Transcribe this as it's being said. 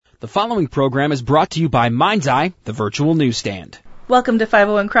The following program is brought to you by Mind's Eye, the virtual newsstand. Welcome to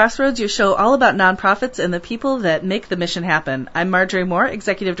 501 Crossroads, your show all about nonprofits and the people that make the mission happen. I'm Marjorie Moore,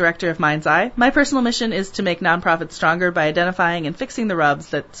 Executive Director of Mind's Eye. My personal mission is to make nonprofits stronger by identifying and fixing the rubs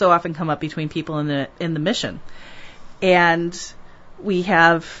that so often come up between people in the mission. And we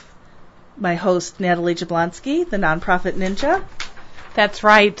have my host, Natalie Jablonski, the Nonprofit Ninja. That's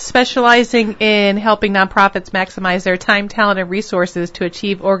right, specializing in helping nonprofits maximize their time, talent, and resources to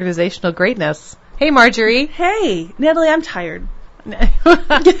achieve organizational greatness. Hey, Marjorie. Hey, Natalie, I'm tired.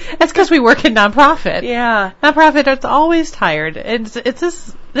 That's because we work in nonprofit. Yeah. Nonprofit is always tired. It's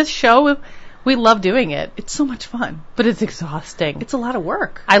this show, we love doing it. It's so much fun. But it's exhausting. It's a lot of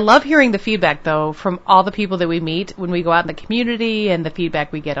work. I love hearing the feedback, though, from all the people that we meet when we go out in the community and the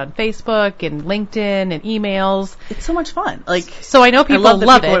feedback we get on Facebook and LinkedIn and emails. It's so much fun. So I know people love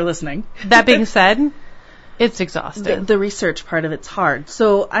it. People are listening. That being said, it's exhausting. The research part of it's hard.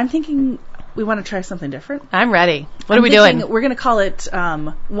 So I'm thinking we want to try something different. I'm ready. What are we doing? We're going to call it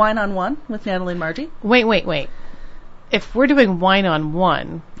Wine on One with Natalie and Margie. Wait. If we're doing wine on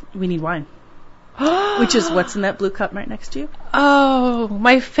one, we need wine. Which is what's in that blue cup right next to you. Oh,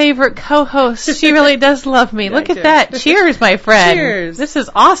 my favorite co-host. She really does love me. Look at that. Cheers, my friend. Cheers. This is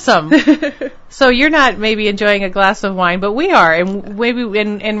awesome. So you're not maybe enjoying a glass of wine, but we are, and maybe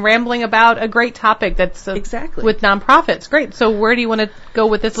and rambling about a great topic that's exactly with nonprofits. Great. So where do you want to go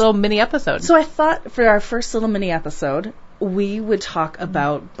with this little mini episode? So I thought for our first little mini episode, we would talk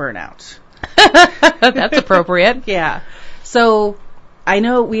about burnout. That's appropriate. Yeah. So I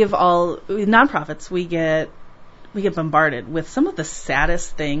know we have nonprofits, we get bombarded with some of the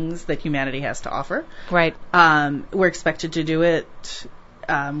saddest things that humanity has to offer. Right. We're expected to do it.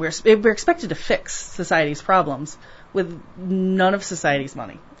 We're expected to fix society's problems with none of society's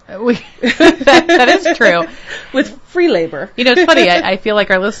money. That is true. With free labor. You know, it's funny. I feel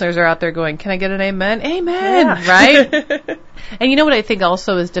like our listeners are out there going, can I get an amen? Amen, yeah. Right? And you know what I think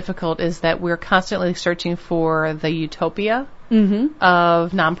also is difficult is that we're constantly searching for the utopia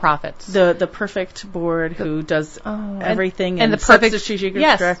of nonprofits. The perfect board who does everything and the perfect strategic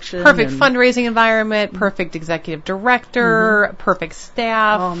direction. Perfect fundraising environment, perfect executive director, perfect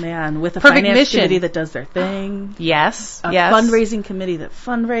staff. Oh, man. With a perfect finance mission. Committee that does their thing. Yes. A fundraising committee that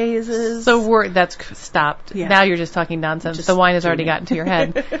fundraises. So that's stopped. Yeah. Now you're just talking nonsense. The wine has already gotten to your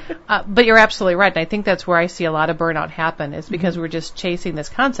head. But you're absolutely right. And I think that's where I see a lot of burnout happen is because we're just chasing this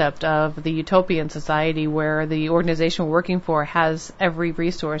concept of the utopian society where the organization we're working for has every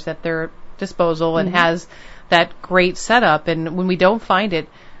resource at their disposal and has that great setup. And when we don't find it,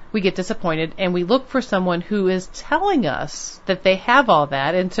 we get disappointed and we look for someone who is telling us that they have all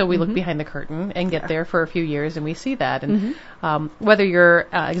that until we look behind the curtain and get there for a few years and we see that. And whether you're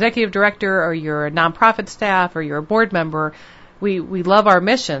executive director or you're a nonprofit staff or you're a board member, we love our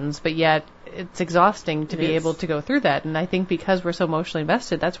missions, but yet it's exhausting to be able to go through that. And I think because we're so emotionally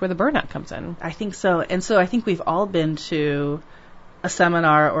invested, that's where the burnout comes in. I think so. And so I think we've all been to a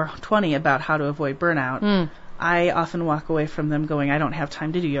seminar or 20 about how to avoid burnout. I often walk away from them going, I don't have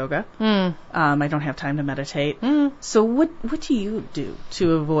time to do yoga. I don't have time to meditate. So what do you do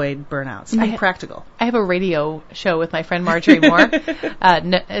to avoid burnout? Something practical. I have a radio show with my friend Marjorie Moore.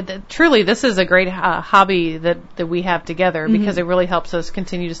 Truly, this is a great hobby that we have together because it really helps us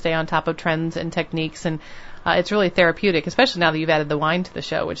continue to stay on top of trends and techniques, and it's really therapeutic, especially now that you've added the wine to the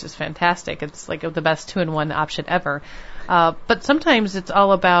show, which is fantastic. It's like the best 2-in-1 option ever. But sometimes it's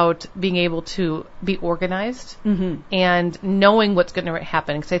all about being able to be organized and knowing what's going to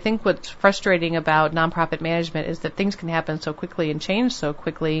happen. Because I think what's frustrating about nonprofit management is that things can happen so quickly and change so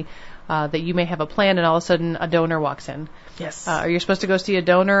quickly that you may have a plan and all of a sudden a donor walks in. Yes. Or you're supposed to go see a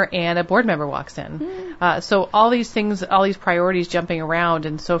donor and a board member walks in. So all these things, all these priorities jumping around.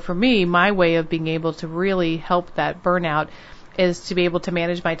 And so for me, my way of being able to really help that burnout is to be able to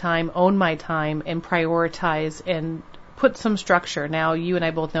manage my time, own my time, and prioritize and put some structure. Now, you and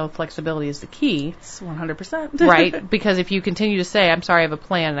I both know flexibility is the key. It's 100%. Right? Because if you continue to say, I'm sorry, I have a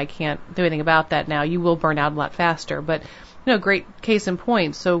plan and I can't do anything about that now, you will burn out a lot faster. But, great case in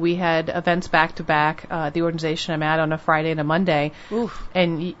point. So we had events back to back, the organization I'm at on a Friday and a Monday. Oof.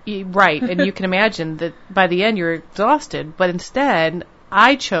 And, and you can imagine that by the end you're exhausted. But instead,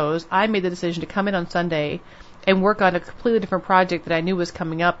 I made the decision to come in on Sunday and work on a completely different project that I knew was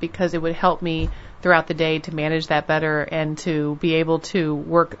coming up because it would help me throughout the day to manage that better and to be able to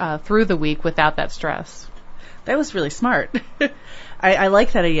work through the week without that stress. That was really smart. I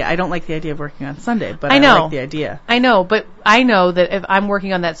like that idea. I don't like the idea of working on Sunday, but I like the idea. I know, but I know that if I'm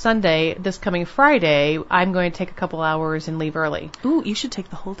working on that Sunday, this coming Friday, I'm going to take a couple hours and leave early. Ooh, you should take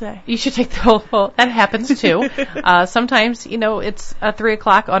the whole day. You should take the whole, that happens too. Sometimes, it's 3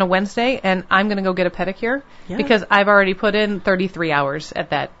 o'clock on a Wednesday and I'm going to go get a pedicure because I've already put in 33 hours at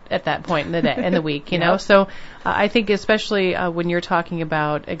that point in the day, in the week, you know? So I think especially when you're talking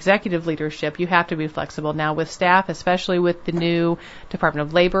about executive leadership, you have to be flexible. Now with staff, especially with the new Department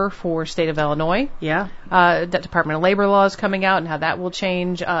of Labor for state of Illinois. Yeah. That Department of Labor law is coming out and how that will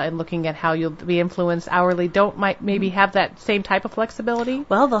change, and looking at how you'll be influenced hourly. Might maybe have that same type of flexibility.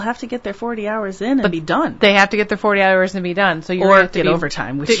 Well, they'll have to get their 40 hours in and be done. They have to get their 40 hours and be done. So or get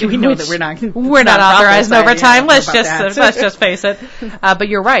overtime, which we know that we're not authorizing overtime. Let's just face it. But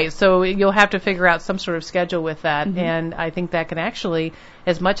you're right. So you'll have to figure out some sort of schedule with that, and I think that can actually,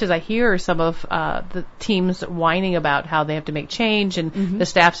 as much as I hear some of the teams whining about how they have to make change and the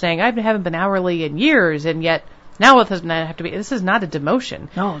staff saying, I haven't been hourly in years, and yet now it doesn't have to be. This is not a demotion.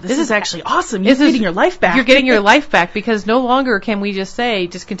 No, this is actually awesome. You're getting your life back. You're getting your life back because no longer can we just say,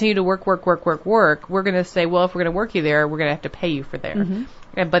 just continue to work. We're going to say, well, if we're going to work you there, we're going to have to pay you for there.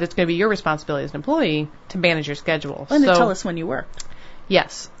 But it's going to be your responsibility as an employee to manage your schedule. And to tell us when you work.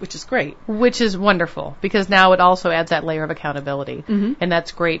 Yes. Which is great. Which is wonderful because now it also adds that layer of accountability. And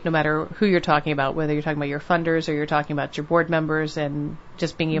that's great no matter who you're talking about, whether you're talking about your funders or you're talking about your board members, and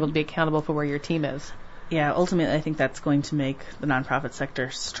just being able to be accountable for where your team is. Yeah, ultimately I think that's going to make the nonprofit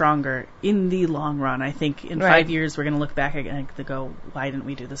sector stronger in the long run. I think in 5 years we're going to look back and go, why didn't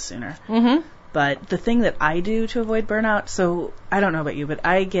we do this sooner? But the thing that I do to avoid burnout, so I don't know about you, but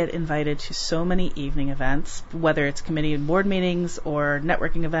I get invited to so many evening events, whether it's committee and board meetings or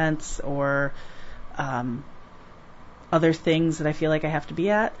networking events or other things that I feel like I have to be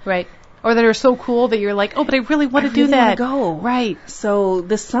at. Right. Or that are so cool that you're like, oh, but I really want to do that. Go. Right. So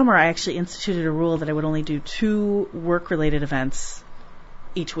this summer I actually instituted a rule that I would only do 2 work-related events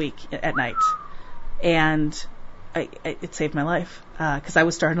each week at night. And it saved my life because I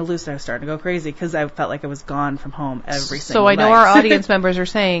was starting to lose it. I was starting to go crazy because I felt like I was gone from home every single night. So I know our audience members are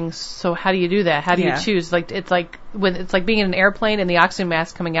saying, so how do you do that? How do you choose? It's like being in an airplane and the oxygen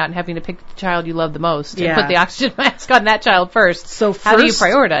mask coming out and having to pick the child you love the most and put the oxygen mask on that child first. So how do you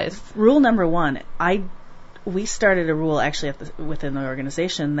prioritize? Rule number 1, we started a rule actually within the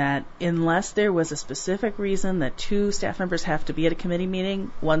organization that unless there was a specific reason that 2 staff members have to be at a committee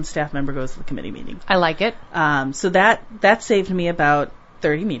meeting, 1 staff member goes to the committee meeting. I like it. So that saved me about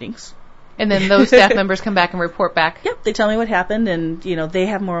 30 meetings. And then those staff members come back and report back. Yep, they tell me what happened, and they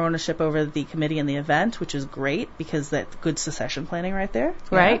have more ownership over the committee and the event, which is great because that's good succession planning right there.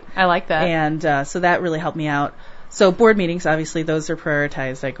 Right, I like that. And so that really helped me out. So board meetings, obviously, those are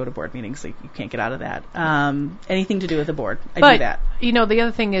prioritized. I go to board meetings, so you can't get out of that. Anything to do with the board, I do that. The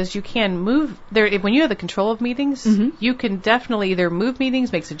other thing is you can move there when you have the control of meetings. You can definitely either move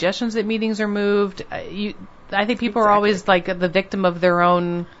meetings, make suggestions that meetings are moved. I think people are always like the victim of their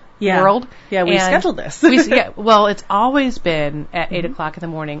own world. Yeah, we scheduled this. Well, it's always been at 8 o'clock in the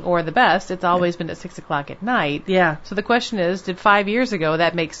morning, or the best, it's always been at 6 o'clock at night. Yeah. So the question is, did 5 years ago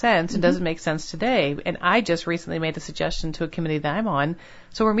that make sense, and does it make sense today? And I just recently made a suggestion to a committee that I'm on.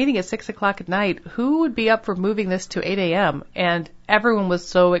 So we're meeting at 6 o'clock at night. Who would be up for moving this to 8 a.m.? And everyone was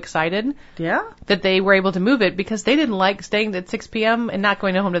so excited that they were able to move it because they didn't like staying at 6 p.m. and not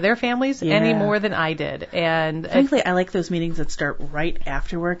going home to their families any more than I did. And frankly, I like those meetings that start right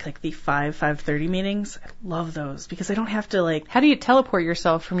after work, like the 5:30 meetings. I love those because I don't have to How do you teleport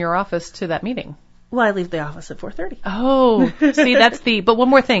yourself from your office to that meeting? Well, I leave the office at 4:30. Oh, see, that's but one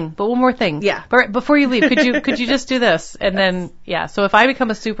more thing. Yeah. But before you leave, could you just do this? And then, so if I become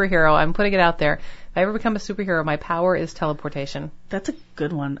a superhero, I'm putting it out there. If I ever become a superhero, my power is teleportation. That's a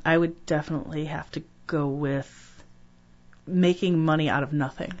good one. I would definitely have to go with making money out of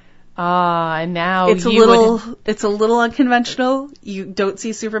nothing. And now it's a little unconventional. You don't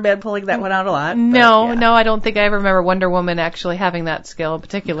see Superman pulling that one out a lot. No, I don't think I ever remember Wonder Woman actually having that skill in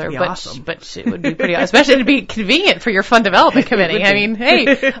particular. That'd be awesome. But it would be pretty awesome, especially to be convenient for your fund development committee. I mean,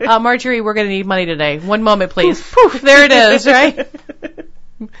 hey, Marjorie, we're going to need money today. One moment, please. Poof, there it is, right?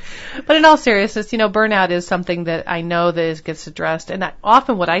 But in all seriousness, burnout is something that I know that gets addressed. And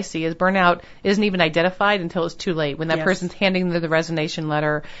often what I see is burnout isn't even identified until it's too late. When that person's handing the resignation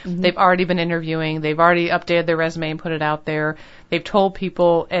letter, they've already been interviewing, they've already updated their resume and put it out there. They've told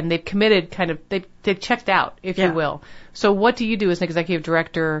people and they've committed they've checked out, if you will. So what do you do as an executive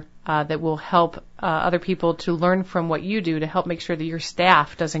director that will help other people to learn from what you do to help make sure that your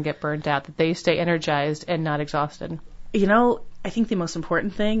staff doesn't get burnt out, that they stay energized and not exhausted? I think the most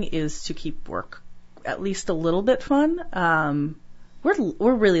important thing is to keep work at least a little bit fun.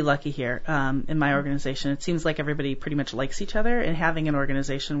 We're really lucky here in my organization. It seems like everybody pretty much likes each other, and having an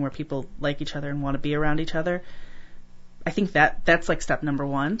organization where people like each other and want to be around each other, I think that's like step number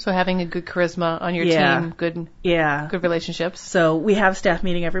one. So having a good charisma on your team, good relationships. So we have staff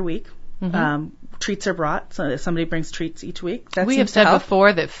meeting every week. Treats are brought, so somebody brings treats each week. We have said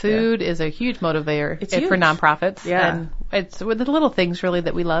before that food is a huge motivator for nonprofits. Yeah. And it's with the little things really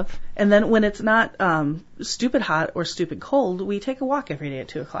that we love. And then when it's not stupid hot or stupid cold, we take a walk every day at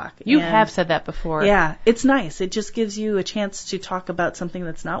 2:00. You have said that before. Yeah, it's nice. It just gives you a chance to talk about something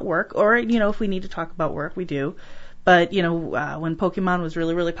that's not work, or if we need to talk about work, we do. But when Pokemon was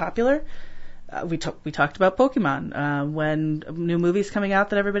really, really popular, we talked about Pokemon. When a new movie's coming out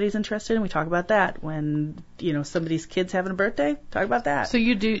that everybody's interested in, we talk about that. When somebody's kid's having a birthday, talk about that. So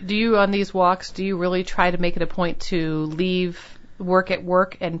you do you on these walks? Do you really try to make it a point to leave work at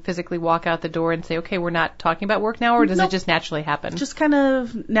work and physically walk out the door and say, okay, we're not talking about work now, or does it just naturally happen? Just kind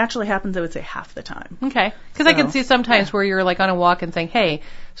of naturally happens, I would say, half the time. Okay. Because I can see sometimes where you're like on a walk and saying, hey,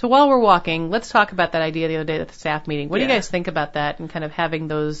 so while we're walking, let's talk about that idea the other day at the staff meeting. What do you guys think about that, and kind of having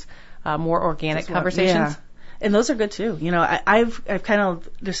those more organic conversations? Yeah. And those are good too. I've kind of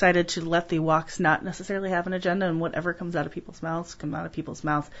decided to let the walks not necessarily have an agenda, and whatever comes out of people's mouths come out of people's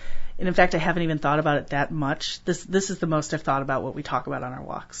mouths. And in fact, I haven't even thought about it that much. This is the most I've thought about what we talk about on our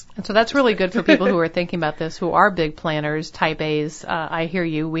walks. And so that's really good for people who are thinking about this, who are big planners, type A's. I hear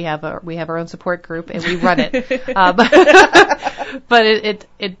you. We have our own support group and we run it. But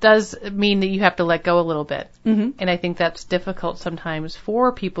it does mean that you have to let go a little bit. Mm-hmm. And I think that's difficult sometimes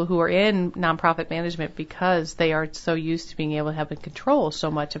for people who are in nonprofit management, because they are so used to being able to have control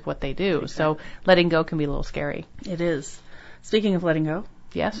so much of what they do. Exactly. So letting go can be a little scary. It is. Speaking of letting go.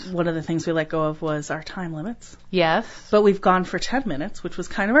 Yes. One of the things we let go of was our time limits. Yes. But we've gone for 10 minutes, which was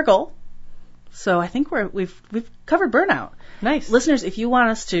kind of our goal. So I think we've covered burnout. Nice. Listeners, if you want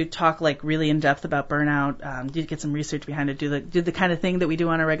us to talk like really in depth about burnout, get some research behind it, do the kind of thing that we do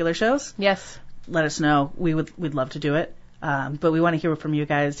on our regular shows. Yes. Let us know. We'd love to do it. But we want to hear from you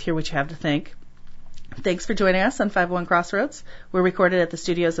guys, hear what you have to think. Thanks for joining us on 501 Crossroads. We're recorded at the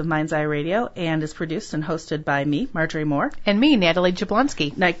studios of Mind's Eye Radio and is produced and hosted by me, Marjorie Moore. And me, Natalie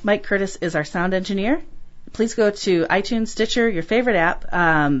Jablonski. Mike Curtis is our sound engineer. Please go to iTunes, Stitcher, your favorite app,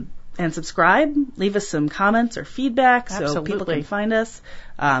 and subscribe. Leave us some comments or feedback so people can find us,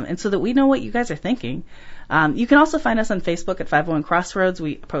 and so that we know what you guys are thinking. You can also find us on Facebook at 501 Crossroads.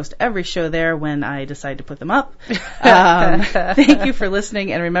 We post every show there when I decide to put them up. Thank you for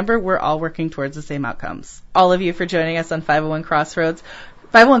listening, and remember, we're all working towards the same outcomes. All of you for joining us on 501 Crossroads.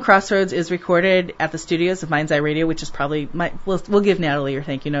 501 Crossroads is recorded at the studios of Mind's Eye Radio, which is probably we'll give Natalie your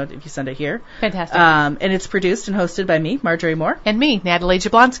thank you note if you send it here. Fantastic. And it's produced and hosted by me, Marjorie Moore. And me, Natalie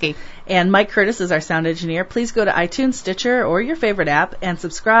Jablonski. And Mike Curtis is our sound engineer. Please go to iTunes, Stitcher, or your favorite app and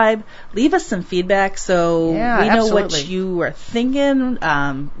subscribe. Leave us some feedback so we know what you are thinking.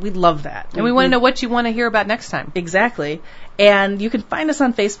 We'd love that. And we want to know what you want to hear about next time. Exactly. And you can find us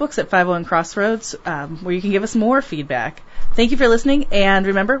on Facebook at 501 Crossroads, where you can give us more feedback. Thank you for listening, and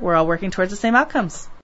remember, we're all working towards the same outcomes.